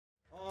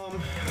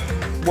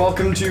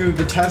Welcome to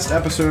the test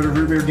episode of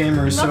Root Beer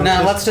Gamers. So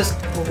no, let's just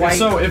wait.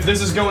 So if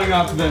this is going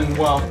up, then,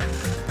 well,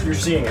 you're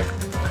seeing it.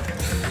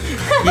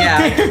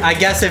 Yeah, I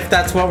guess if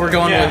that's what we're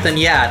going with, then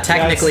yeah,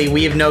 technically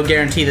we have no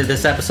guarantee that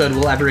this episode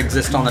will ever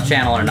exist on the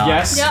channel or not.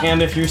 Yes,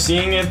 and if you're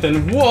seeing it,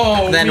 then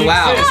whoa! Then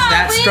wow,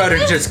 that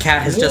Schrodinger's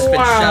cat has just been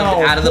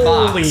shoved out of the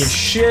box. Holy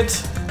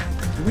shit!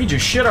 We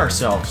just shit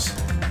ourselves.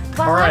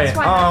 Well, alright,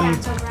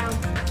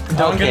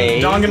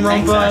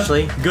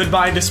 Danganronpa,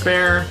 Goodbye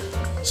Despair.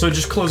 So it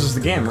just closes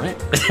the game,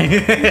 right?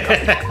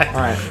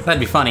 Alright. That'd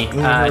be funny.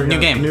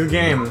 New game. New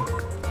game.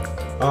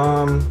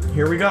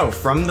 Here we go.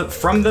 From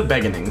the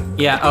beginning.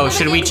 Yeah, oh,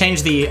 should we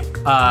change the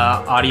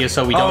audio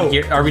so we don't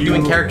hear? Are we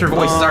doing character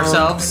voices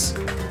ourselves?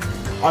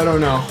 I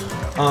don't know.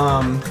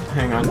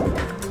 Hang on.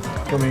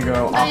 Let me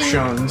go.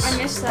 Options. I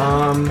missed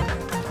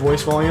that.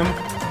 Voice volume.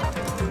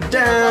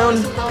 Down.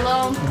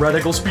 Hello.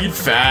 Reticle speed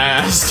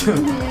fast.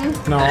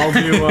 No, I'll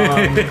do, You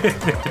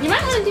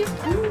might want to do...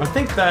 I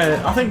think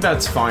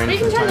that's fine We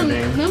for can the turn time the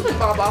being. movement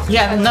bob off.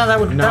 Yeah, no, that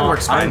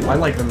works fine. I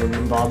like the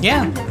movement bob.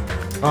 Yeah.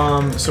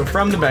 So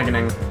from the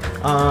beginning,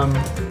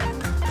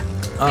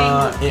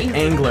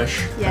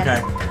 English. Yes.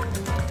 Okay.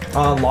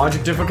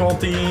 Logic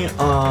difficulty,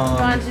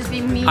 Just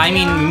be medium. I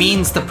mean,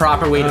 means the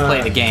proper way to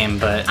play the game,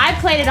 but... I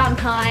played it on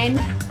kind.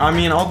 I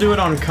mean, I'll do it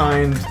on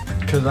kind,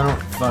 because I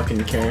don't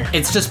fucking care.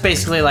 It's just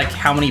basically like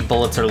how many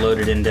bullets are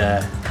loaded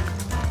into,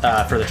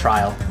 for the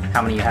trial.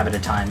 How many you have at a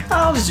time.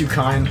 I'll just do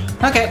kind.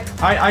 Okay.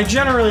 I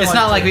generally It's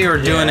not like we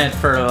were doing it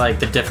for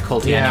like the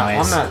difficulty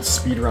anyways. I'm not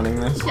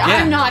speedrunning this. Yeah.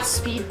 I'm not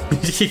speed.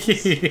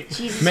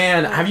 Jesus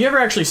Man, Christ. have you ever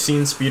actually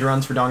seen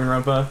speedruns for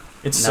Danganronpa?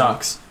 It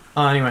sucks.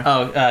 Anyway.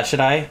 Oh, should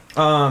I?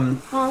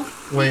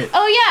 Wait.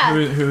 Oh, yeah.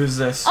 Who is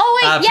this? Oh,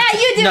 wait, yeah,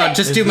 you do it. No,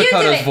 just do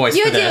Makoto's voice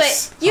you for do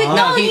this. It.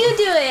 No, you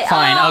do it.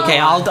 Fine, Oh. okay,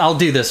 I'll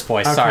do this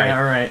voice, Okay, sorry.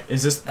 alright.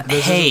 Is this isn't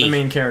the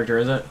main character,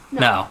 is it?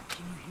 No.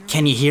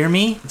 Can you hear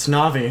me? It's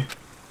Navi.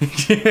 No.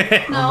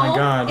 Oh my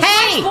god.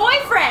 Hey!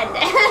 Boyfriend.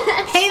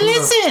 Hey,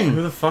 listen!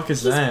 Who the fuck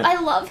is that? I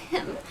love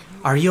him.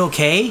 Are you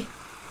okay?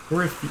 Who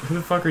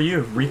the fuck are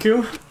you?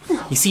 Riku?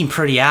 You seem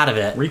pretty out of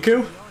it.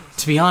 Riku?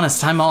 To be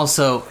honest, I'm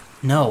also...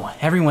 No,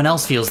 everyone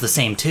else feels the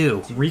same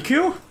too.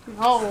 Riku?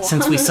 No.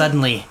 Since we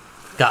suddenly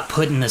got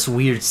put in this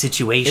weird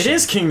situation. It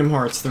is Kingdom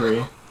Hearts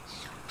 3.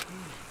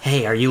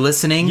 Hey, are you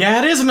listening?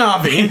 Yeah, it is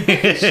Navi.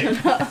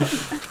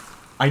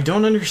 I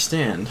don't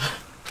understand.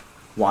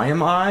 Why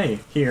am I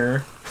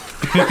here?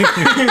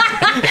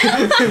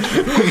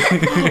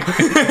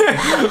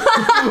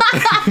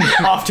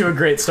 Off to a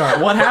great start.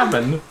 What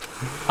happened?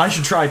 I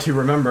should try to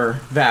remember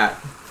that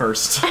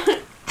first.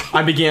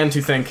 I began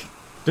to think,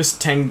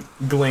 just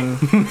tangling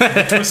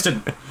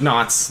twisted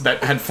knots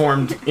that had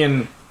formed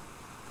in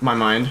my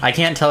mind. I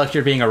can't tell if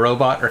you're being a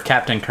robot or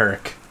Captain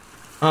Kirk.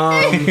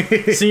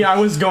 See, I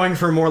was going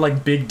for more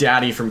like Big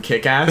Daddy from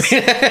Kick-Ass.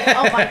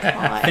 Oh my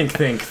god.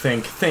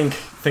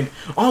 Think.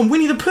 Oh,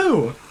 Winnie the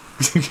Pooh!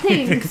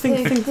 Think.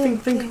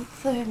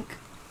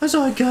 As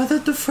I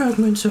gathered the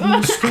fragments of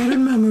my scattered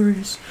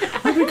memories,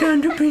 I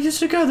began to piece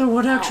together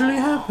what actually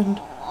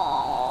happened.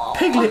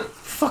 Piglet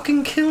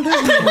fucking killed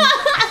everyone.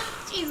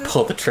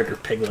 Pull the trigger,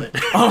 Piglet.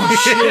 Oh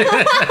shit!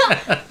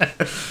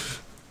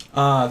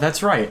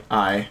 That's right.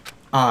 I.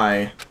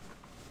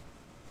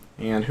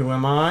 And who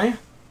am I?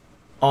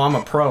 Oh, I'm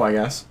a pro, I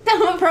guess.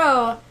 I'm a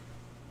pro.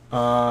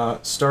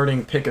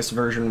 Starting Pickus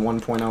version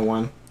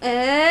 1.01.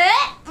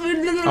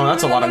 Oh,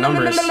 that's a lot of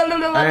numbers.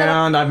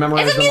 And I've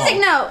memorized It's a music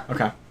them all. note.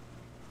 Okay.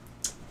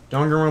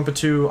 Danganronpa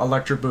 2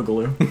 Electric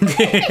Boogaloo.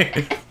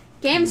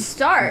 Game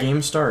start.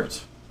 Game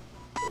start.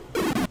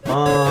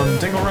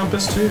 Danganronpa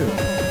 2.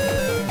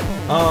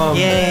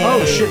 Yay.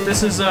 Oh shit,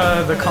 this is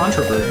the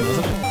Contra version,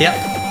 isn't it? Yep.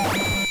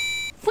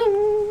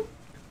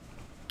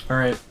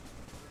 Alright.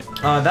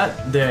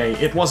 That day,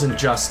 it wasn't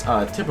just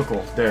a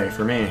typical day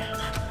for me.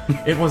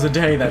 It was a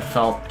day that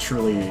felt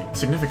truly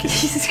significant.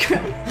 Jesus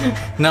Christ.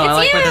 No, I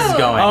like where this is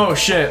going. Oh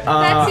shit,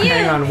 That's you.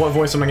 hang on, what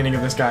voice am I gonna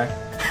give this guy?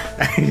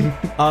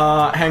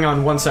 Hang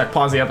on one sec,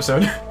 pause the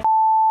episode.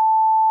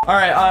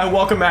 Alright,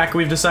 welcome back.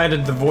 We've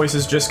decided the voice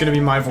is just gonna be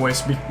my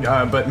voice,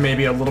 but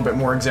maybe a little bit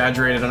more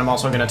exaggerated, and I'm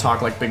also gonna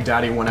talk like Big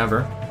Daddy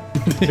whenever.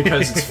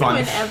 Because it's fun.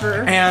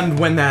 Whenever. And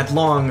when that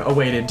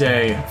long-awaited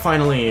day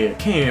finally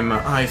came,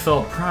 I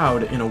felt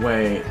proud in a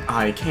way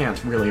I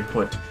can't really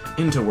put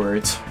into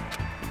words.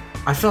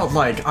 I felt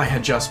like I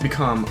had just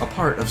become a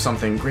part of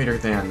something greater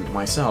than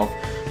myself.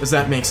 Does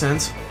that make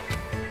sense?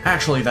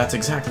 Actually, that's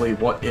exactly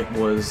what it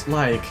was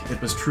like. It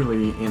was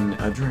truly in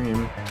a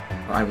dream.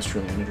 Or I was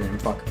truly in a dream.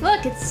 Fuck.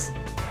 Look, it's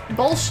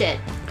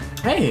bullshit.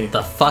 Hey!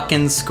 The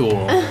fucking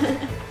school.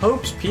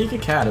 Hope's Peak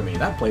Academy.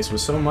 That place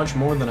was so much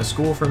more than a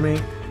school for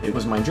me. It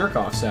was my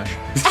jerk-off sesh.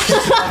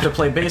 Kids who love to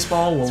play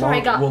baseball will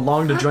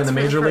long to join the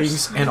major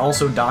leagues and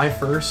also die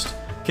first.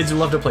 Kids who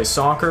love to play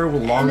soccer will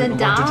long to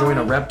join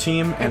a rep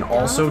team and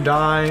also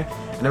die.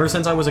 And ever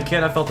since I was a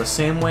kid, I felt the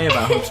same way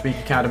about Hope's Peak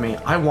Academy.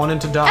 I wanted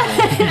to die.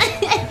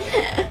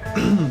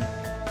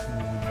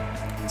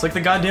 It's like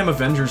the goddamn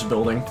Avengers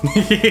building.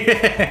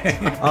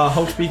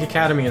 Hope's Peak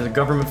Academy is a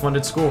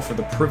government-funded school for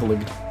the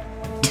privileged.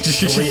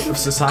 elite of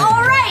society.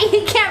 All right,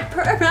 he can't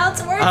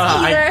pronounce words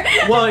either.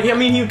 Well, I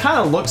mean, he kind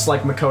of looks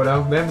like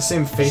Makoto. They have the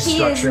same face He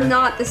structure. is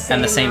not the same.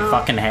 And the same though.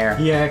 fucking hair.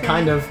 Yeah,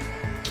 kind of.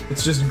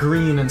 It's just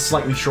green and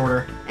slightly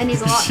shorter. And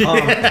he's a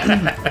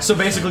lot. So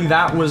basically,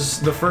 that was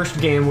the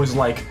first game was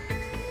like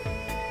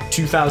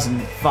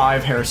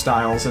 2005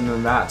 hairstyles, and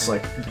then that's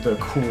like the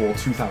cool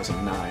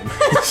 2009.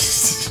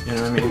 You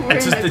know what I mean?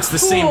 It's the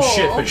same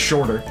shit but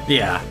shorter.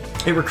 Yeah.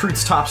 It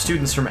recruits top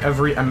students from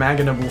every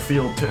imaginable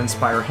field to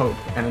inspire hope,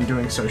 and in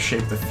doing so,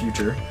 shape the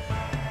future.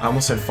 I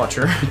almost said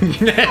Futcher.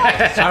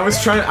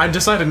 I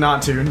decided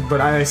not to,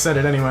 but I said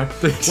it anyway.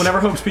 Whenever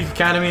Hope's Peak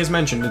Academy is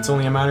mentioned, it's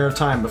only a matter of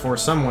time before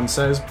someone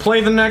says,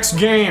 "Play the next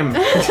game!"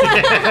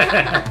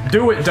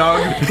 Do it,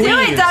 Doug. Please. Do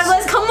it,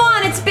 Douglas. Come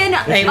on, it's been.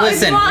 Hey,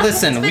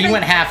 listen. We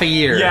went half a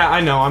year. Yeah, I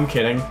know, I'm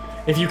kidding.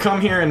 If you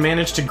come here and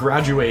manage to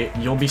graduate,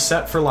 you'll be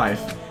set for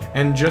life.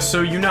 And just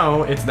so you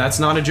know, that's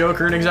not a joke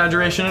or an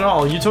exaggeration at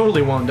all. You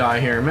totally won't die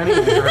here. Many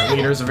of the current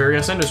leaders of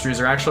various industries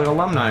are actually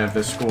alumni of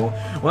this school.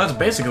 Well, that's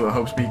basically what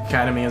Hope's Peak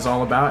Academy is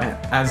all about. And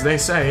as they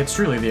say, it's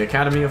truly the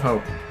Academy of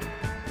Hope.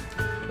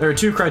 There are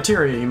 2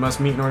 criteria you must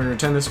meet in order to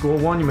attend this school.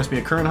 1, you must be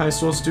a current high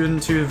school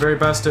student. 2, the very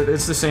best at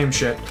it's the same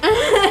shit.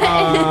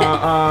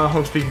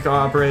 Hope's Peak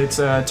operates,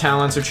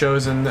 talents are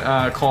chosen,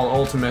 called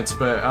ultimates,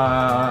 but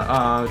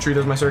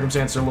treated as my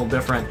circumstances are a little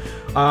different.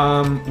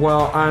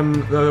 Well,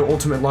 I'm the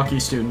ultimate lucky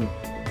student.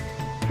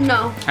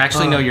 No.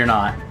 Actually, no, you're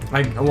not.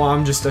 Well,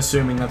 I'm just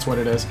assuming that's what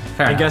it is.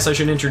 Fair I enough. guess I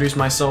should introduce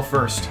myself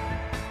first.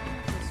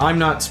 I'm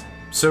not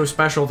so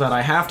special that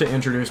I have to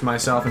introduce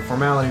myself, and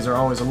formalities are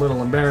always a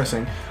little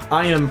embarrassing.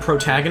 I am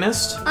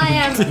Protagonist. I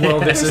am. Well,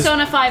 this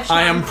Persona 5.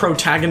 I am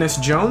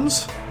Protagonist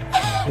Jones.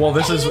 Well,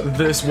 this is I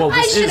what's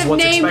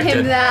named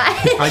expected. him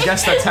that. I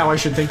guess that's how I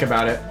should think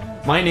about it.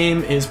 My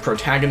name is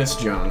Protagonist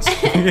Jones.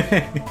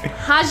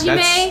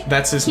 Hajime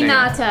That's his name.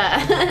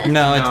 Hinata.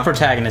 No, it's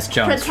Protagonist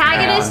Jones.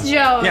 Protagonist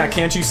Jones. Yeah,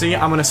 can't you see?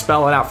 I'm gonna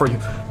spell it out for you.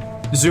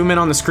 Zoom in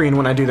on the screen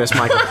when I do this,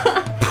 Michael.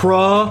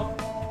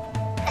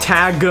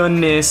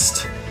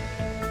 Protagonist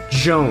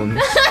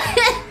Jones.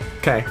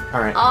 Okay,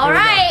 alright.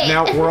 Alright.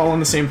 Now we're all on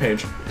the same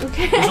page.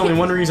 Okay. There's only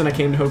one reason I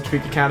came to Hope's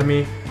Peak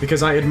Academy,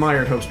 because I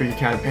admired Hope's Peak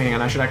Academy,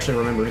 and I should actually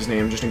remember his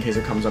name just in case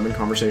it comes up in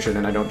conversation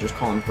and I don't just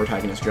call him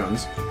Protagonist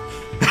Jones.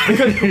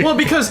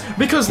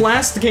 Because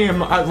last game,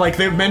 like,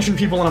 they mentioned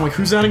people and I'm like,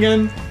 who's that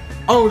again?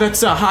 Oh,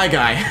 that's a hi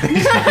guy.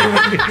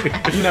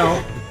 You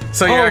know.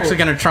 So you're actually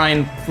gonna try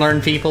and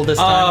learn people this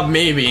time?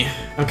 Maybe.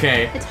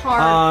 Okay. It's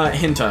hard.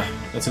 Hinta.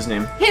 That's his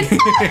name.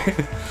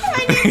 Hinata.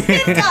 My name's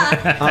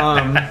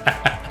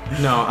Hinata.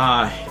 No,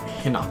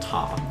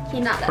 Hinata.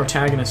 Hinata.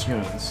 Protagonist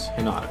Jones.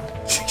 Hinata.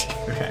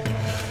 Okay.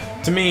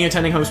 To me,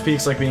 attending Hope's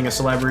Peak's like being a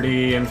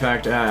celebrity. In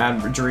fact,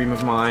 a dream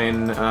of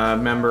mine,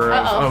 member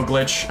of... Oh,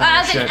 glitch.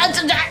 Oh, shit.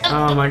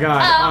 Oh my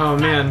god. Oh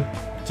man.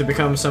 To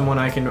become someone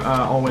I can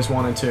always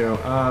wanted to.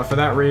 For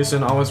that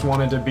reason, always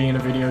wanted to be in a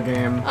video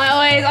game.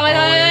 Always.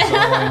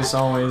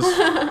 Always.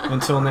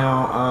 Until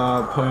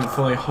now,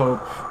 fully hope.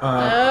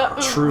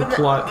 True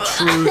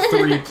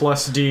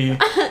 3+D.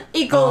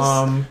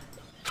 Equals.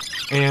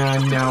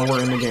 And now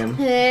we're in the game.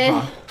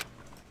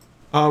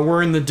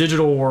 We're in the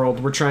digital world.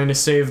 We're trying to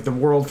save the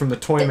world from the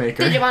toy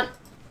maker. Digimon.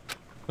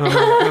 No,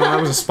 that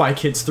was a Spy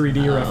Kids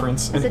 3D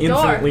reference. And It's a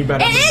door. infinitely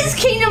better. It is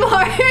Kingdom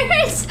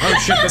Hearts! Oh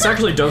shit, this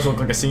actually does look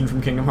like a scene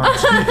from Kingdom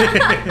Hearts.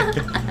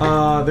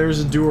 There's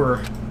a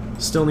door.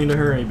 Still need to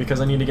hurry because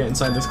I need to get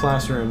inside this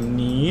classroom.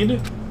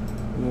 Need?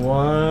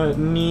 What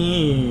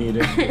need?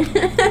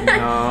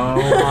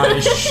 No, I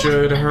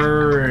should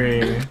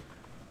hurry.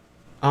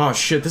 Oh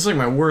shit, this is like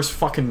my worst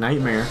fucking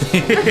nightmare.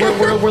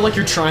 where like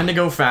you're trying to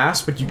go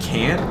fast, but you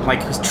can't.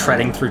 Like who's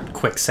treading through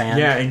quicksand?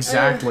 Yeah,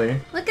 exactly.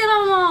 Look at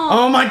them all.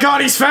 Oh my god,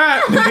 he's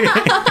fat!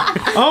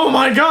 Oh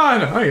my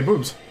god! Oh, hey,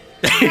 boobs.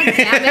 Damn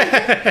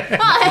it.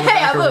 Oh,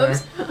 hey,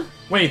 boobs.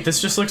 Wait,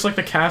 this just looks like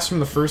the cast from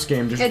the first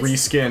game, just It's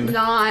reskinned.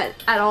 Not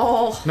at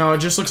all. No, it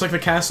just looks like the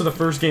cast of the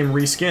first game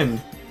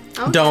reskinned.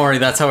 Okay. Don't worry,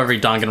 that's how every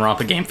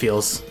Danganronpa game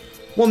feels.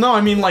 Well, no,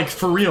 I mean, like,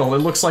 for real. It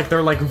looks like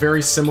they're, like,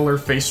 very similar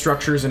face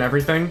structures and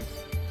everything.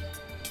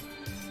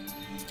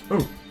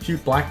 Oh,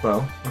 cute black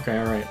bow. Okay,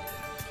 alright.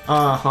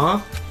 Uh-huh.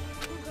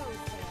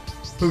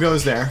 Who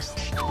goes there?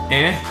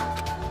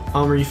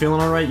 Are you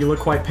feeling alright? You look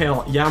quite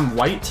pale. Yeah, I'm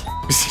white.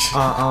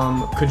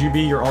 Could you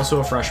be? You're also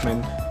a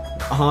freshman.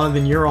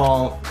 Then you're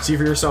all... See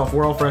for yourself,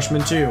 we're all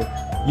freshmen too.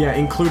 Yeah,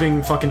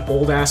 including fucking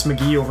old-ass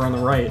McGee over on the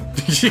right.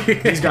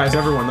 These guys,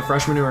 everyone. The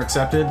freshmen who are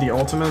accepted, the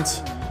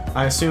ultimates.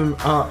 I assume,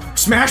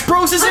 Smash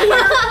Bros is in here?!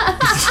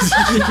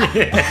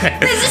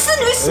 Is this the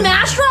new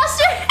Smash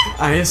roster?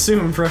 I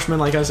assume freshmen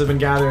like us have been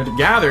gathered.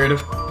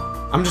 Gathered?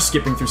 I'm just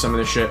skipping through some of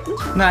this shit.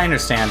 No, I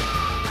understand.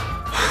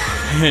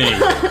 Hey,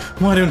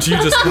 why don't you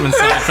just come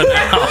inside for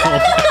now?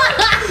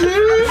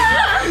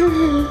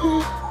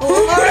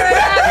 Lord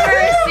have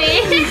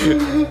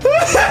mercy.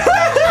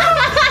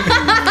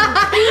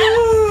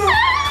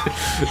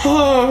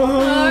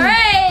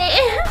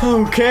 Alright.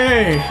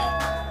 Okay.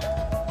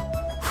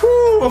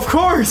 Whew, of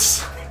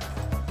course.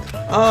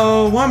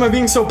 Why am I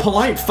being so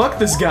polite? Fuck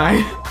this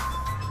guy.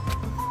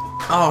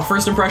 Oh,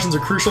 first impressions are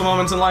crucial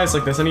moments in life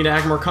like this. I need to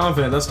act more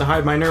confident, thus to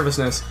hide my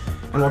nervousness.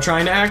 And while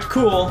trying to act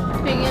cool...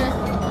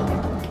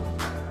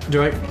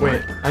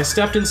 Wait. I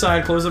stepped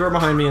inside, closed the door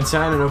behind me, and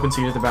sat in an open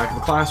seat at the back of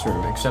the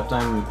classroom. Except oh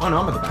no,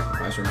 I'm at the back of the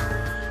classroom.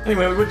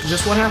 Anyway,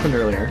 just what happened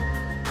earlier.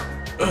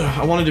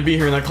 I wanted to be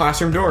here and that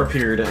classroom door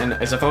appeared, and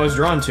as if I was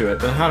drawn to it.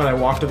 Then how did I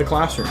walk to the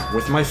classroom?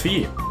 With my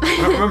feet. I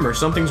don't remember,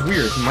 something's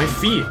weird. My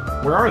feet.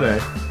 Where are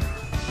they?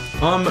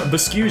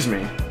 Excuse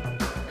me.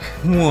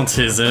 What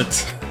is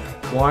it?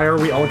 Why are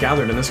we all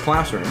gathered in this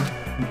classroom?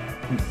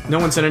 No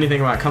one said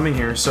anything about coming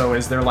here, so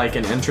is there like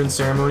an entrance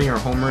ceremony or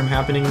homeroom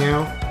happening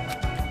now?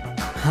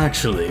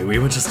 Actually, we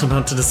were just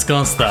about to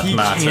discuss that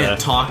matter. He can't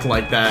talk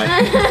like that.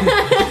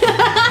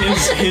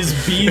 his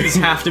beats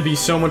have to be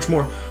so much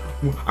more...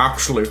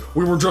 Actually,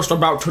 we were just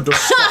about to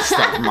discuss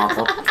that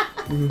matter.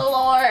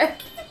 Lord.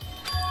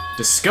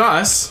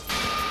 Discuss?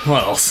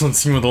 Well,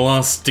 since you were the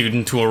last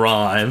student to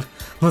arrive,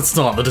 let's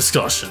start the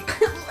discussion.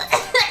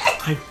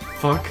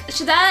 Fuck.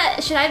 Should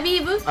I be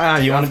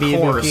Ibuki? You want to be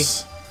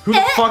Ibuki? Who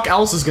the fuck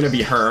else is gonna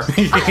be her?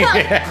 This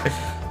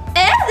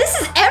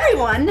is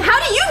everyone. How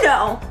do you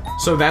know?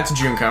 So that's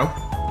Junko.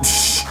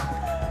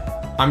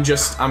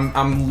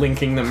 I'm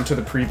linking them to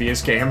the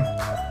previous game.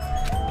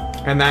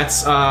 And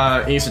that's,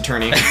 Ace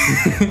Attorney.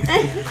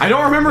 I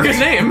don't remember his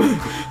name!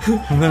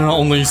 There are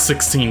only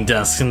 16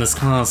 desks in this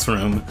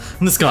classroom,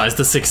 and this guy's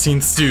the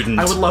 16th student.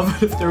 I would love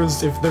it if they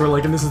were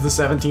like, and this is the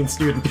 17th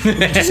student.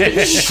 Just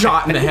get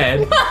shot in the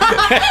head.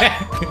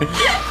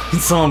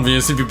 It's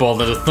obvious if you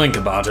bother to think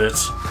about it.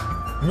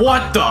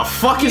 What the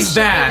fuck is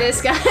that?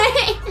 This guy.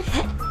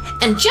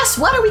 And just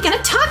what are we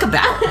gonna talk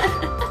about?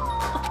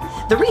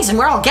 The reason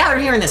we're all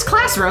gathered here in this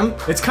classroom.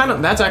 It's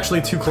that's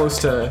actually too close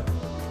to...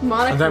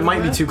 Monokuma. That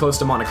might be too close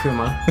to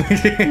Monokuma.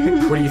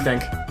 What do you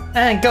think?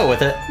 Go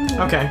with it.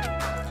 Okay.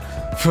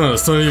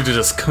 First, I need to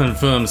just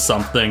confirm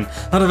something.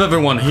 Out of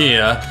everyone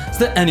here, is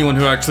there anyone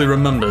who actually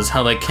remembers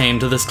how they came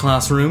to this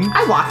classroom?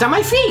 I walked on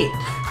my feet.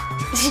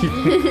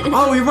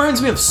 Oh, he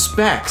reminds me of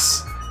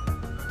Specs.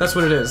 That's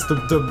what it is.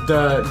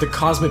 The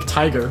cosmic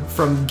tiger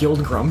from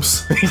Guild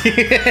Grumps.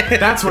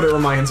 That's what it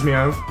reminds me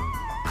of.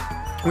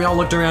 We all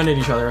looked around at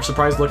each other. A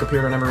surprised look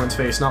appeared on everyone's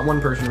face. Not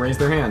one person raised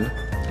their hand.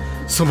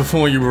 So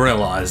before you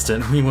realized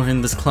it, we were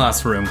in this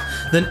classroom.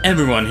 Then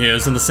everyone here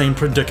is in the same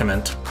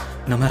predicament.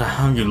 No matter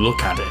how you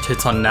look at it,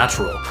 it's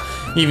unnatural.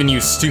 Even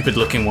you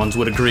stupid-looking ones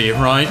would agree,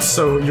 right?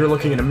 So you're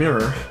looking in a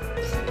mirror.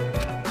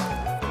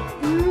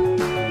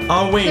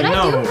 Oh wait,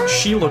 no.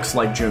 She looks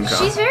like Junko.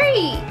 She's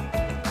very...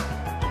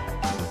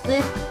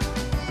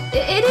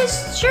 It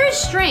is sure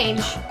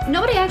strange.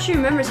 Nobody actually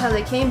remembers how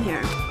they came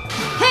here.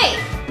 Hey,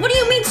 what do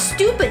you mean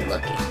stupid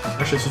looking?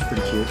 Actually, this is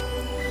pretty cute.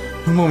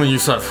 The moment you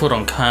set foot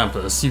on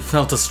campus, you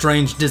felt a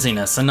strange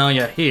dizziness, and now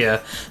you're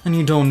here, and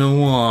you don't know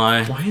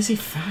why. Why is he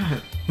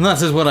fat? That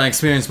is what I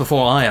experienced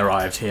before I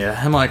arrived here.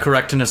 Am I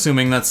correct in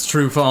assuming that's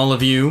true for all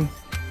of you?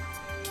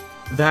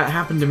 That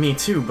happened to me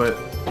too, but...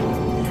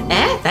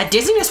 That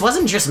dizziness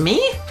wasn't just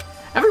me?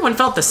 Everyone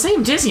felt the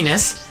same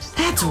dizziness.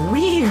 That's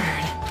weird.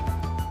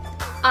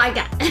 I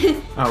got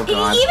it. Oh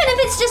god. Even if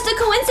it's just a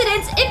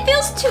coincidence, it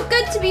feels too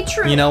good to be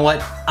true. You know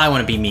what? I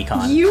want to be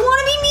Mikon. You want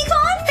to be Mikon?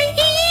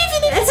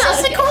 Even if it's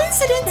just a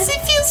coincidence,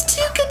 it feels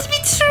too good to be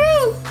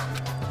true.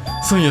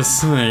 So you're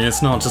saying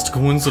it's not just a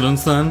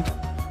coincidence then?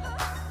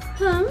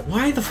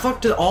 Why the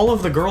fuck did all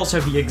of the girls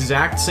have the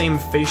exact same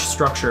face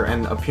structure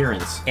and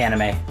appearance?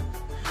 Anime.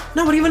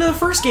 No, but even in the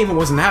first game, it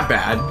wasn't that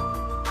bad.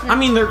 I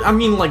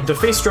mean, like the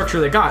face structure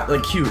they got,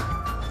 like cute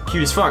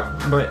as fuck.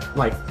 But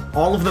like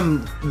all of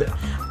them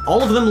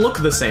look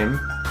the same.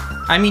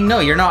 I mean, no,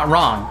 you're not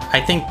wrong.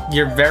 I think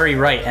you're very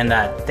right in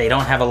that they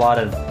don't have a lot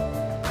of...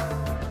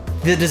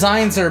 The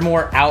designs are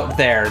more out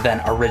there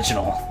than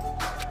original.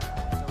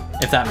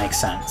 If that makes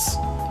sense.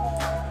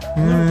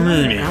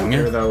 Out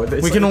there, though.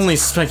 We can only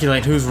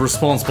speculate who's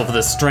responsible for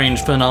this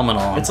strange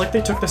phenomenon. It's like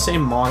they took the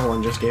same model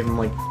and just gave him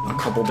like a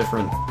couple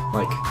different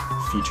like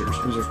features.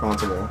 Who's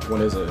responsible?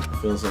 What is it?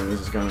 Feels like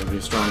this is gonna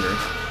be stronger.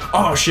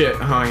 Oh shit!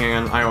 Oh, hang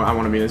on. I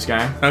want to be this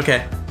guy.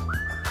 Okay.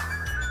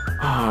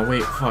 Ah,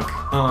 wait, fuck.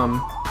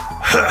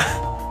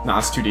 Nah,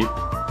 it's too deep.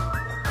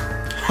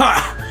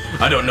 Ha!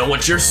 I don't know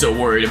what you're so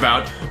worried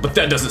about, but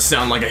that doesn't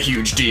sound like a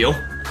huge deal.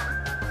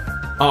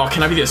 Oh,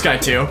 can I be this guy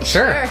too?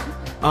 Sure.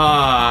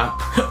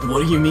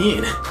 What do you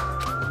mean?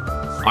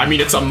 I mean,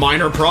 it's a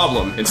minor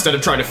problem. Instead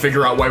of trying to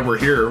figure out why we're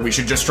here, we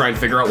should just try and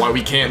figure out why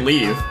we can't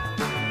leave.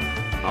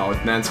 Oh,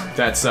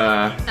 that's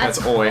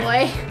Oi.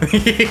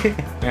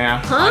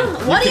 Yeah. Huh?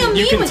 What do you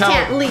mean we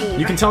can't leave?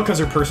 You can tell because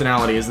her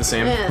personality is the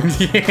same.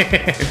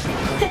 Yeah.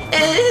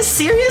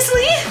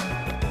 Seriously?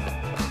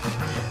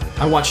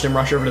 I watched him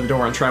rush over to the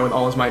door and try with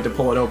all his might to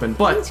pull it open,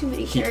 but Too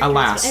many he, characters,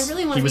 alas, but I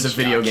really wanna he was be a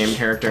video shocked. game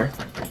character.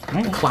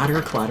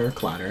 Clatter, clatter,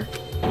 clatter.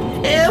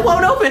 It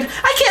won't open.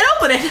 I can't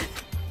open it.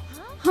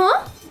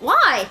 Huh?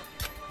 Why?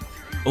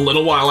 A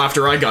little while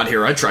after I got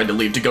here, I tried to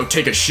leave to go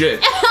take a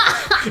shit.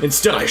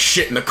 Instead, I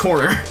shit in the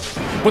corner.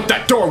 But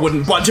that door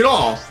wouldn't budge at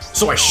all,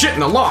 so I shit in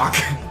the lock.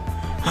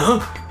 Huh?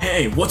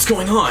 Hey, what's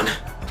going on?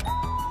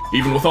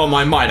 Even with all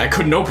my might, I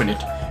couldn't open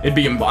it. it'd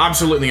be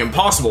absolutely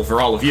impossible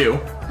for all of you.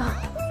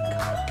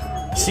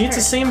 See, it's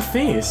the same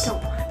face.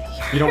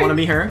 You don't want to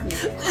be her?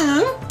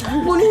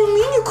 What do you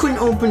mean you couldn't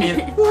open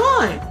it?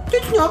 Why?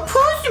 That's not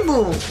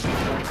possible.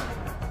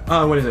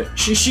 What is it?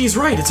 She's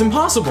right, it's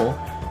impossible.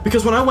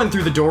 Because when I went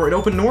through the door, it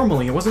opened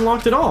normally. It wasn't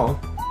locked at all.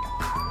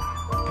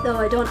 Though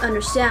I don't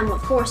understand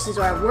what forces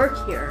are at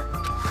work here.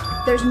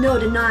 There's no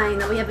denying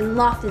that we have been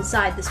locked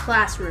inside this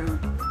classroom.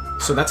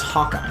 So that's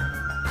Hawkeye,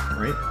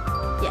 right?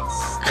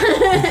 Yes.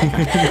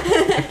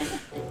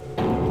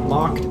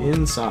 Locked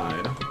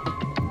inside.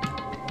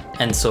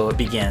 And so it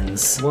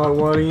begins.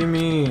 What do you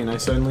mean? I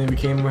suddenly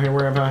became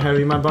aware of how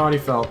heavy my body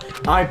felt.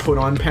 I put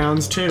on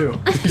pounds too.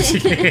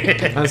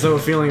 As though a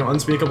feeling of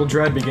unspeakable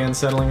dread began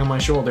settling on my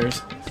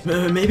shoulders.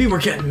 Maybe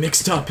we're getting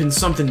mixed up in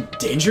something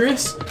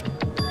dangerous?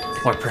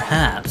 Or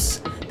perhaps,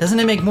 doesn't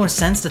it make more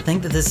sense to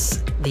think that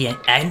the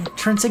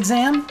entrance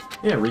exam?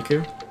 Yeah,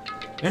 Riku.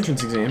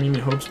 Entrance exam? You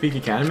mean Hope's Peak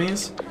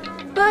Academies?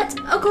 But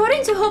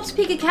according to Hope's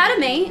Peak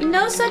Academy,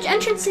 no such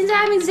entrance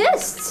exam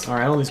exists.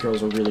 Alright, all these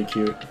girls are really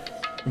cute.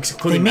 They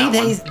Including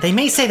that one.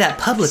 may say that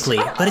publicly,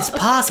 but it's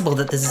possible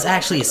that this is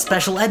actually a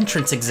special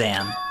entrance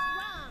exam.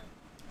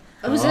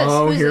 Who's this?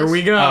 Oh, Who's here this?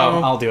 we go.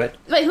 Oh, I'll do it.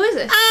 Wait, who is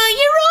this?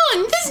 You're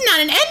wrong. This is not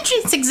an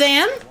entrance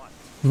exam.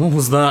 What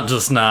was that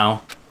just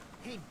now?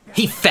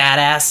 Hey, fat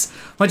ass!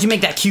 Why'd you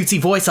make that cutesy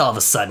voice all of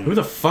a sudden? Who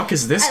the fuck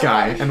is this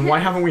guy? And why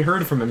haven't we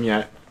heard from him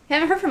yet?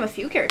 Haven't heard from a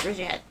few characters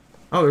yet.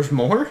 Oh, there's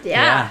more?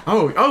 Yeah.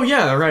 Oh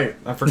yeah, right.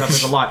 I forgot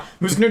there's a lot.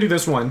 Who's gonna do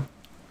this one?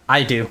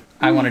 I do.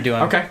 I want to do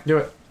him. Okay, do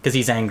it. Because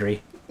he's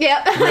angry.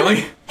 Yep.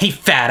 Really? Hey,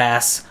 fat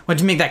ass! Why'd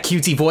you make that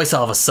cutesy voice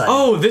all of a sudden?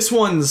 Oh, this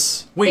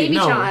one's... Wait, Baby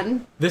no.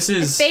 Chan. This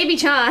is... Baby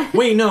Chan.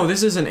 Wait, no,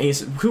 this isn't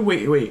Ace...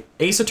 Wait.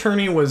 Ace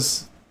Attorney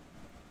was...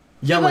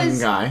 Yelling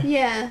guy.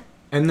 Yeah.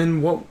 And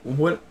then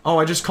what... Oh,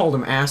 I just called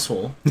him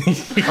asshole.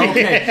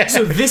 Okay,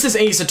 so this is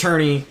Ace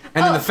Attorney,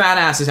 and then the fat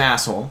ass is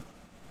asshole.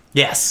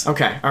 Yes.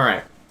 Okay,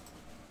 alright.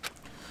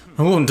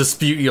 I won't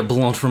dispute your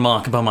blunt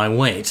remark about my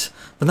weight,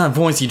 but that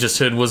voice you just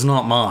heard was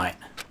not mine.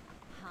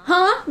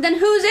 Huh? Then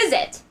whose is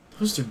it?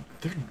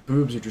 Their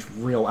boobs are just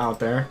real out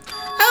there.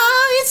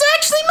 It's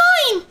actually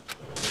mine.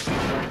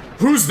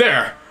 Who's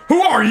there? Who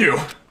are you?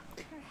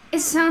 It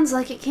sounds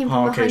like it came from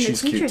Oh, okay, behind the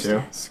she's cute teacher's too.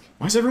 desk.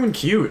 Why is everyone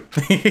cute?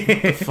 What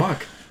the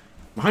fuck?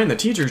 Behind the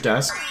teacher's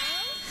desk?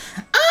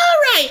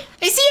 Alright,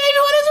 I see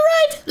everyone has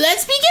arrived.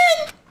 Let's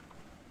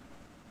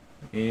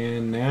begin.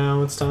 And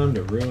now it's time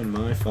to ruin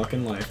my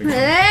fucking life again.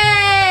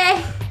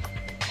 Hey!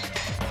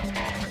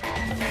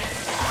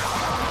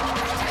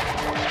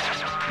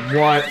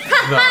 What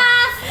the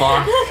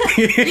fuck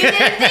You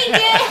didn't think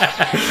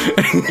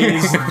it!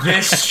 is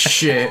this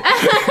shit?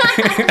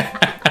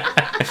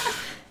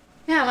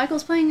 Yeah,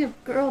 Michael's playing a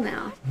girl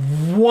now.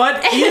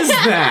 What is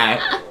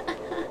that?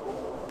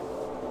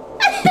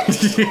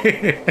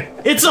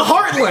 It's a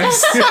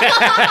Heartless!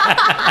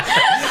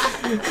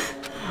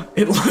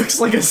 It looks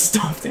like a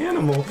stuffed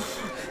animal.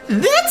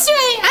 That's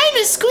right, I'm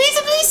a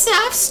squeezably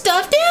soft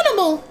stuffed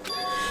animal.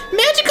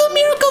 Magical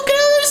Miracle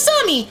Girl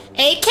Usami,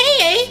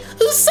 aka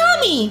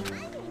Usami.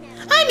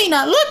 I may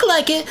not look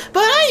like it,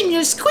 but I am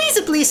your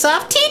squeezably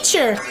soft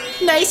teacher.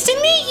 Nice to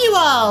meet you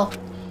all.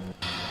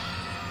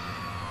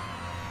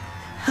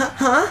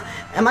 Huh?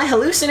 Am I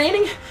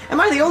hallucinating?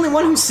 Am I the only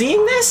one who's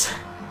seeing this?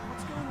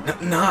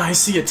 Nah, I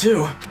see it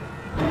too.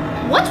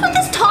 What's with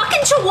this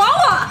talking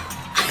chihuahua?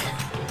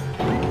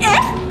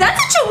 That's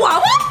a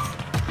chihuahua?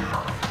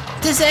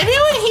 Does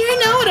everyone here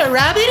know what a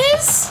rabbit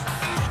is?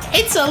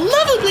 It's a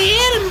lovable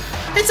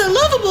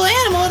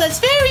animal that's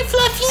very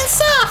fluffy and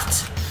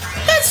soft.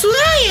 That's what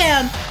I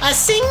am, a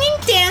singing,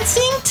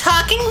 dancing,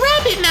 talking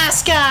rabbit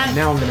mascot.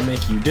 Now I'm gonna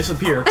make you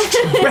disappear.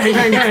 Bang,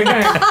 bang, bang,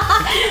 bang.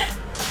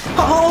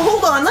 Oh,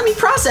 hold on, let me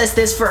process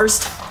this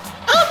first.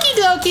 Okie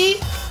dokie.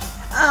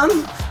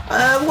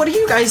 What do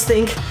you guys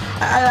think?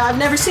 I've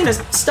never seen a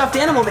stuffed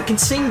animal that can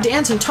sing,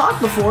 dance, and talk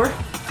before.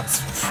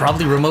 It's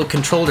probably remote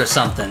controlled or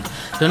something.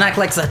 Don't act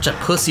like such a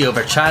pussy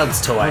over a child's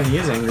Oh, toy. he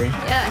is angry.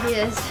 Yeah, he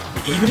is.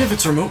 Even if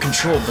it's remote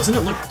controlled, doesn't it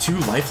look too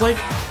lifelike?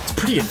 It's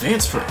pretty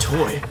advanced for a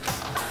toy.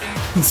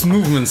 Its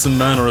movements and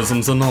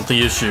mannerisms are not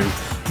the issue.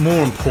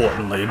 More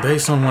importantly,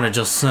 based on what I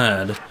just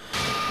said,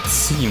 it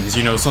seems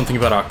you know something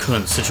about our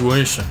current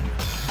situation.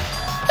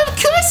 Of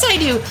course I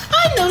do.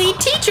 I'm the lead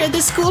teacher at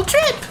the school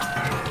trip.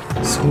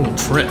 School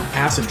trip?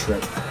 Acid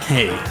trip.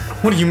 Hey,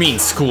 what do you mean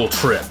school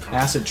trip?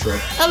 Acid trip.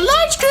 A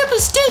large group of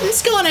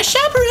students go on a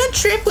chaperone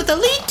trip with a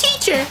lead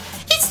teacher.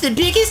 It's the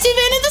biggest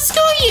event of the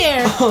school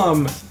year.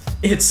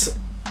 It's...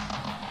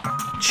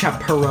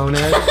 chaperone.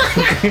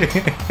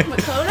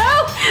 Makoto?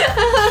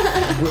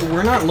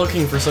 We're not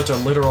looking for such a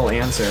literal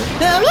answer.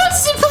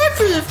 Lots of support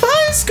for the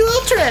fun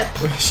school trip.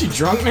 Is she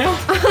drunk now?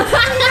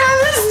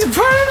 This is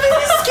part of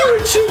the school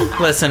trip.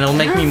 Listen, it'll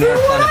make me more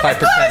fun if I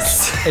pretend.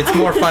 It's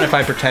more fun if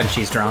I pretend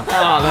she's drunk.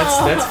 Oh,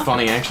 that's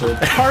funny actually.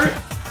 Depart.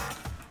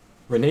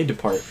 Renee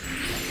depart.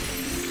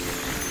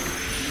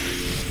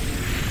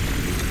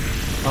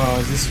 Oh,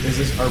 is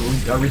this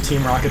are we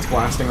Team Rocket's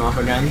blasting off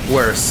again?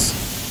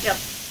 Worse. Yep.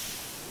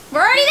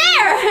 We're already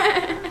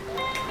there!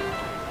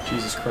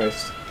 Jesus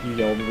Christ. You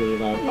yelled really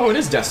loud. Oh, it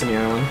is Destiny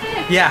Island.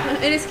 Yeah.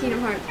 It is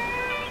Kingdom Hearts.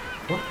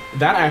 What?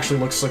 That actually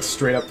looks like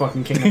straight up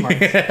fucking Kingdom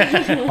Hearts.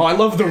 Oh, I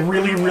love the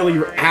really,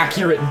 really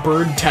accurate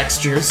bird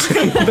textures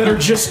that are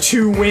just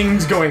two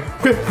wings going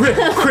whip, whip,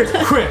 whip,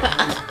 whip.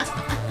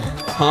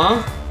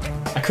 Huh?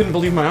 I couldn't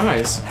believe my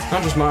eyes.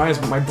 Not just my eyes,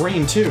 but my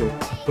brain too.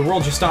 The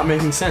world just stopped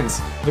making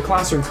sense. The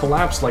classroom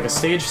collapsed like a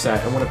stage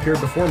set, and what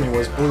appeared before me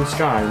was blue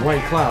sky,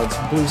 white clouds,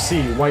 blue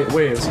sea, white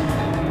waves,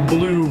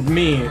 blue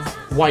me,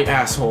 white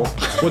asshole.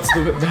 What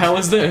the hell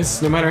is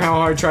this? No matter how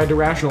hard I tried to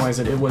rationalize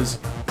it, it was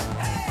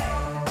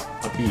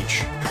a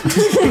beach.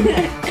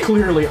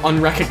 Clearly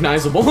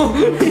unrecognizable.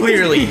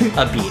 Clearly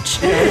a beach.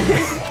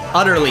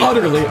 Utterly.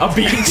 Utterly a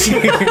beach.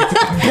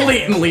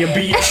 Blatantly a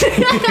beach.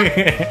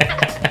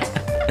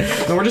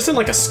 No, we're just in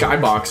like a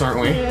skybox, aren't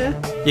we? Yeah.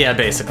 Yeah,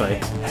 basically.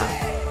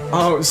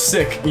 Oh,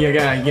 sick.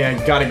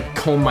 Yeah, gotta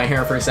comb my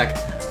hair for a sec.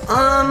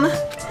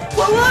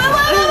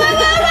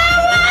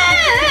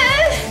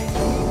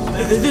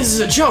 This is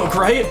a joke,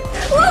 right?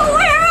 Well,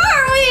 where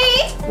are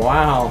we?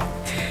 Wow.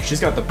 She's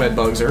got the bed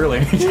bugs early.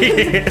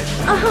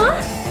 Uh-huh.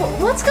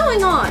 What's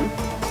going on?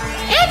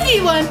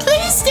 Everyone,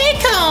 please stay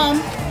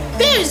calm.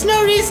 There's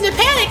no reason to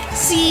panic.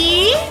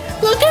 See?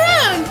 Look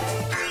around.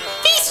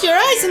 Feast your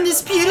eyes on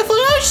this beautiful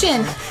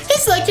ocean.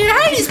 It's like your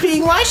heart is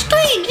being washed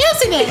clean,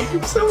 isn't it? You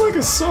sound like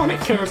a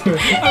Sonic character.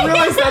 I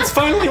realize that's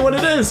finally what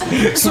it is.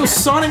 So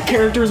Sonic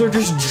characters are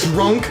just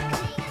drunk.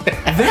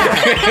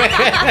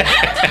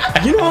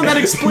 You know, that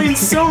explains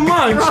so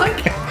much. Oh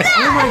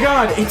my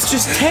god, it's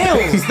just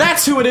Tails.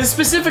 That's who it is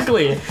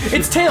specifically.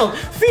 It's Tails.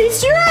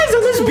 Feast your eyes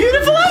on this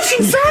beautiful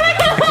ocean, Sonic.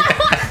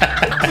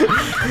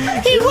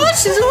 He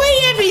washes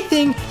away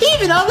everything,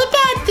 even all the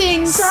bad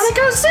things. Sonic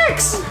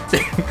 06.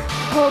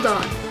 Hold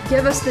on.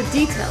 Give us the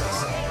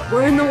details.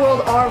 Where in the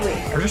world are we?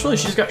 I just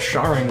realized she's got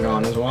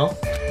Sharingan as well.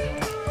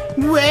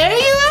 Where,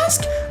 you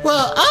ask?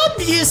 Well,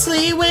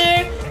 obviously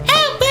we're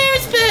out where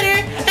it's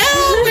better,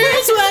 out where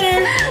it's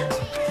wetter,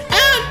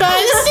 out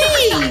by the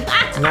sea.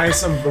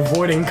 Nice, I'm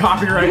avoiding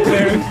copyright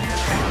there. I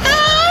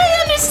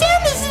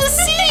understand this is the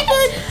sea,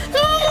 but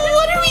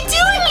what are we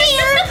doing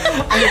here?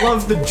 I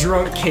love the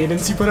drunk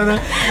cadence you put on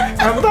that.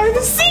 Out by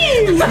the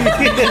sea.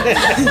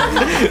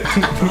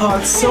 Oh,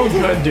 it's so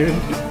good, dude.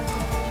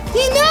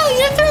 You know,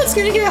 your throat's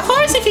gonna get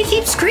hoarse if you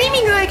keep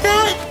screaming like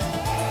that.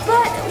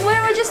 But we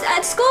were just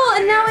at school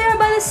and now we are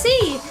by the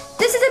sea.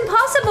 This is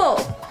impossible.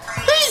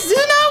 Please do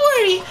not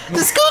worry. The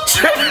school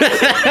trip.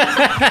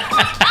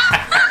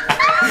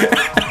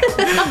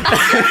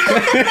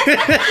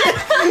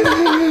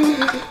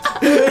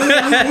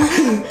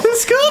 The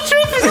school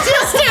trip has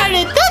just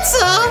started. That's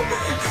all.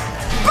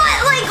 But,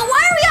 like,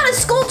 why are we on a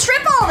school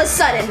trip all of a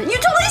sudden? You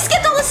totally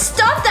skipped all the stuff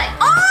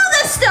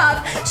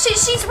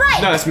she's right.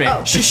 No, that's me.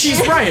 Oh. She's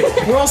right.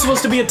 We're all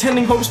supposed to be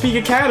attending Hope's Peak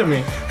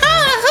Academy.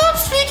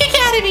 Hope's Peak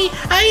Academy.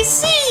 I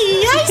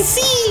see.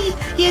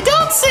 You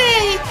don't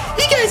say.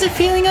 You guys are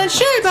feeling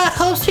unsure about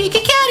Hope's Peak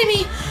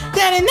Academy.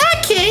 Then in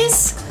that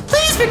case,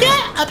 please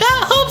forget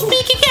about Hope's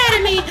Peak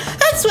Academy.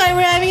 That's why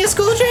we're having a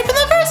school trip in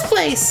the first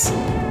place.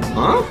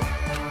 Huh?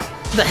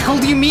 The hell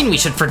do you mean we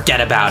should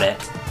forget about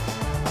it?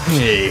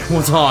 Hey,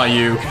 what are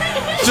you?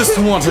 Just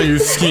what are you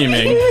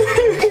scheming?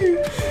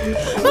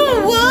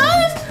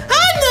 What?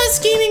 I'm not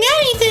scheming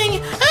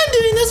anything. I'm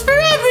doing this for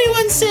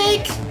everyone's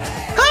sake.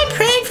 I'm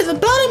praying from the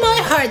bottom of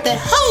my heart that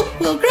hope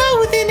will grow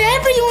within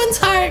everyone's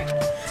heart.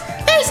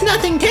 There's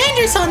nothing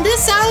dangerous on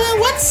this island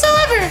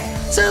whatsoever.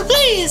 So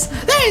please,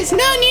 there is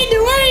no need to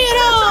worry at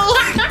all.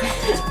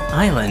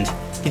 Island?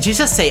 Did you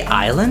just say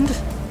island?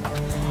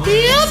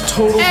 Yep.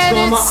 Total and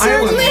drama it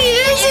certainly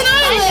island. is an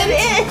island.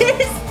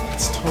 It is.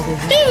 It's total.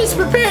 It was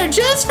prepared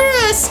just for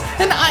us.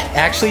 And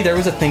Actually, there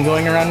was a thing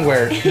going around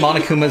where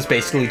Monokuma is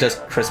basically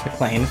just Chris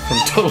McClane from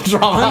Total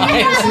Drama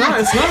Island.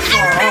 It's not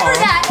far off.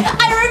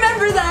 I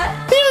remember that.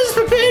 it was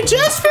prepared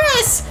just for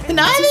us. An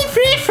island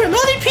free from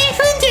other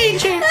people in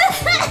danger.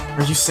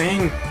 Are you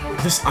saying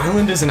this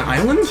island is an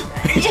island?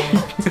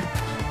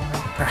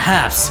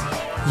 Perhaps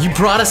you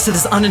brought us to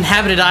this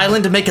uninhabited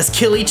island to make us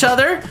kill each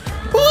other?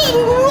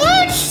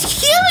 What?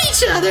 Kill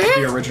each other?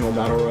 The original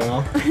Battle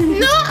Royale.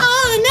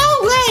 No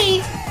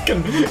way.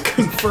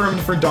 Confirmed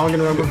for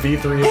Danganronpa V3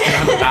 if you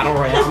have a Battle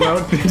Royale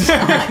mode.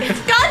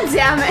 God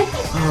damn it.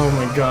 Oh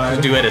my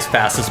god. Do it as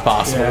fast as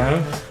possible.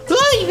 Yeah.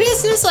 Bloody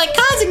business like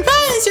causing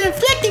violence or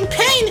inflicting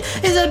pain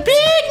is a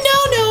big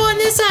no-no on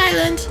this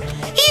island.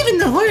 Even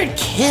the word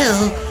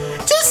kill.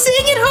 Just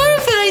saying it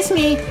horrifies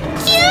me.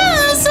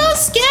 Yeah, so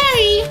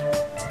scary.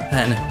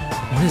 Then,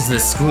 what is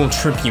this school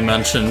trip you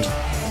mentioned?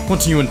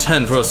 What do you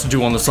intend for us to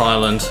do on this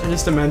island? I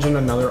just imagine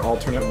another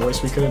alternate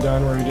voice we could have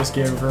done where we just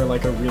gave her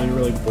like a really,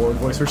 really bored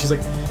voice where she's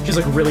like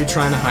really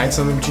trying to hide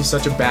something, but she's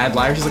such a bad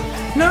liar. She's like,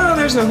 no,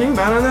 there's nothing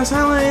bad on this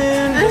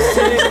island.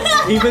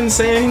 Even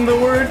saying the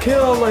word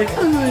kill, like,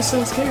 oh, it's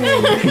so scary.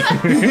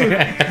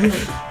 Alrighty,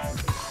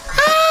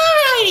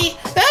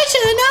 I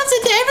should announce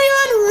it to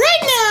everyone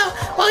right now.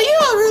 While you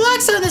all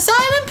relax on this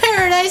island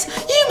paradise,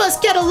 you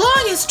must get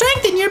along and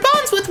strengthen your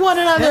bonds with one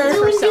another.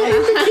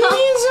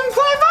 Bikinis and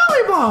play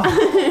volleyball.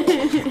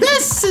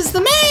 This is the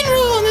main rule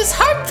this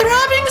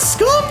heart-throbbing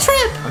school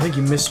trip. I think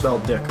you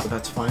misspelled dick, but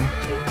that's fine.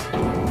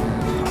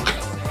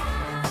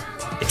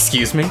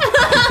 Excuse me?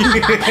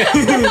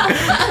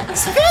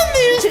 Spend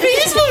these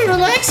peaceful,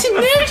 relaxing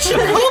nights you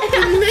hope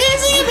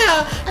amazing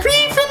about,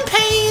 free from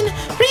pain,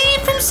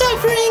 free from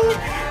suffering.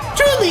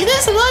 Truly,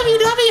 this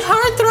lovey-dovey,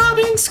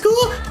 heart-throbbing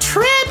school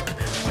trip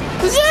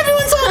is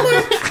everyone's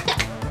homework.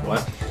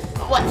 What?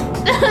 What?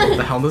 What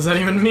the hell does that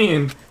even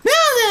mean?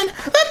 Now then,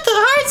 let the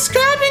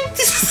heart-scrapping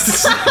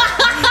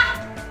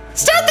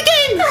start the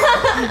game.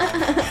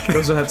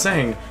 Goes without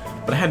saying,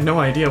 but I had no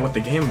idea what the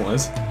game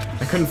was.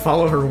 I couldn't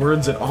follow her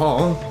words at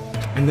all.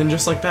 And then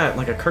just like that,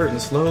 like a curtain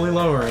slowly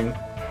lowering,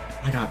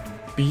 I got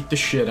beat the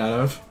shit out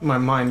of. My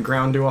mind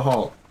ground to a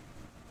halt.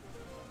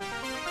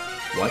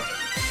 What?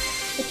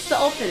 It's the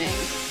opening.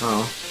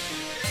 Oh.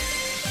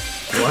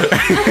 What?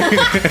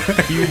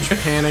 Huge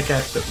panic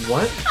at the...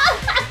 What?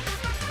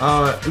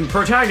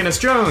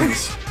 Protagonist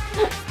Jones!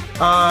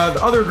 The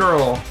other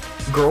girl.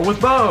 Girl with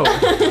bow.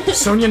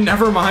 Sonia,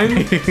 never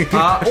mind.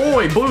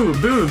 Oi,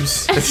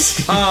 boobs.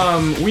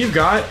 We've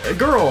got a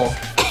girl.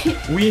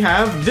 We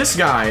have this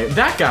guy,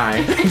 that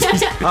guy.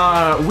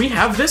 We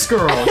have this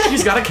girl.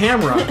 She's got a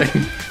camera.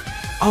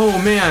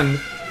 Oh man.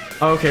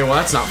 Okay, well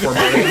that's not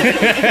foreboding.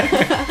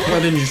 Why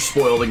didn't you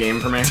spoil the game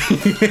for me?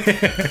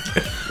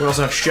 We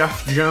also have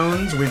Chef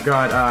Jones. We've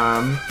got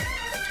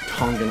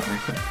Tongan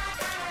Island.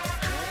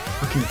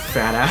 Fucking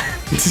fat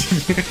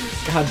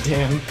ass. God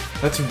damn.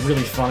 That's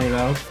really funny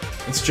though.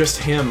 It's just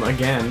him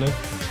again.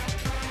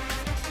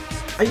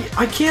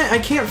 I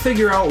can't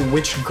figure out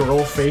which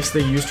girl face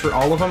they used for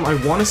all of them. I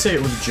want to say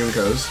it was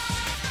Junko's.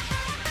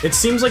 It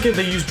seems like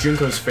they used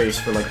Junko's face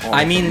for like all.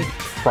 I mean,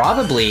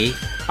 probably.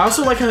 I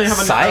also like how they have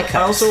a. Sayaka's.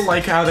 I also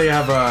like how they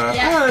have a.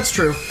 Yeah. Yeah, that's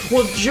true.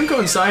 Well, Junko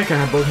and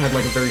Sayaka both had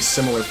like a very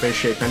similar face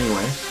shape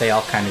anyway. They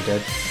all kind of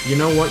did. You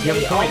know what? You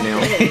have a point now.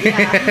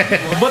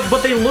 Yeah.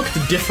 But they looked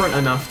different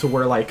enough to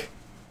where like.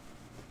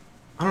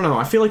 I don't know.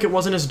 I feel like it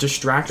wasn't as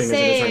distracting as it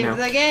is right now.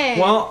 Save the game.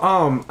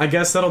 Well, I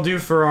guess that'll do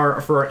for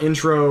our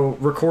intro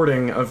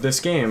recording of this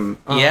game.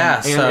 Yeah,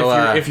 and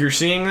so, if you're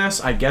seeing this,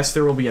 I guess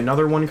there will be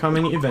another one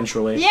coming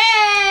eventually.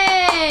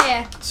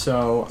 Yay!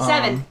 So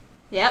 7.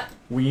 Yep.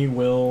 we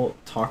will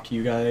talk to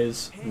you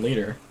guys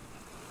later.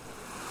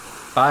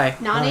 Bye.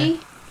 Nani?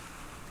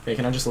 Okay,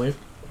 can I just leave?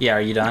 Yeah,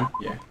 are you done?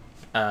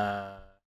 Yeah.